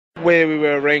where we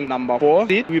were ranked number 4.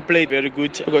 We played very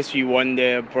good because we won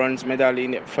the bronze medal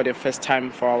for the first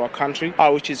time for our country,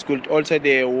 which is good. Also,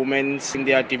 the women's in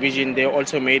their division, they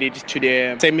also made it to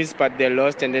the semis, but they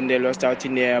lost, and then they lost out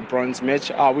in their bronze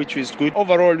match, which was good.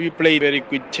 Overall, we played very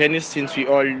good tennis since we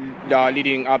all are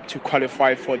leading up to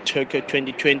qualify for Tokyo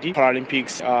 2020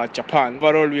 Paralympics, Japan.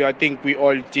 Overall, I think we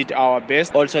all did our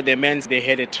best. Also, the men's, they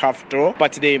had a tough draw,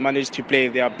 but they managed to play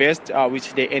their best,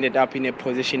 which they ended up in a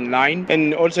position 9.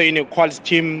 And also in a quals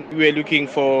team, we were looking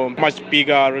for much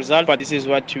bigger result, but this is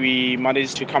what we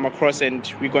managed to come across,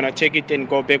 and we're going to take it and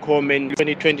go back home. And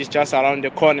 2020 is just around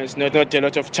the corner. It's not a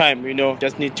lot of time,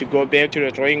 just need to go back to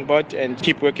the drawing board and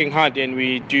keep working hard. And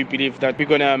we do believe that we're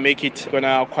going to make it, going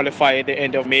to qualify at the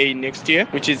end of May next year,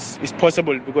 which is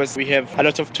possible because we have a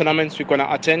lot of tournaments we're going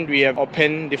to attend. We have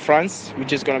Open de France,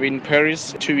 which is going to be in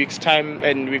Paris 2 weeks time,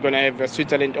 and we're going to have a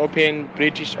Switzerland Open,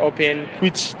 British Open,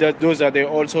 which those are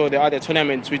also the other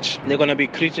tournaments which they're going to be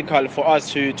critical for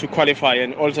us to qualify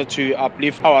and also to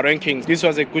uplift our rankings. This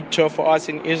was a good tour for us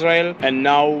in Israel, and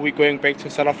now we're going back to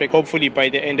South Africa. Hopefully by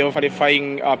the end of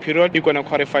qualifying period, we're going to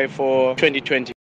qualify for 2020.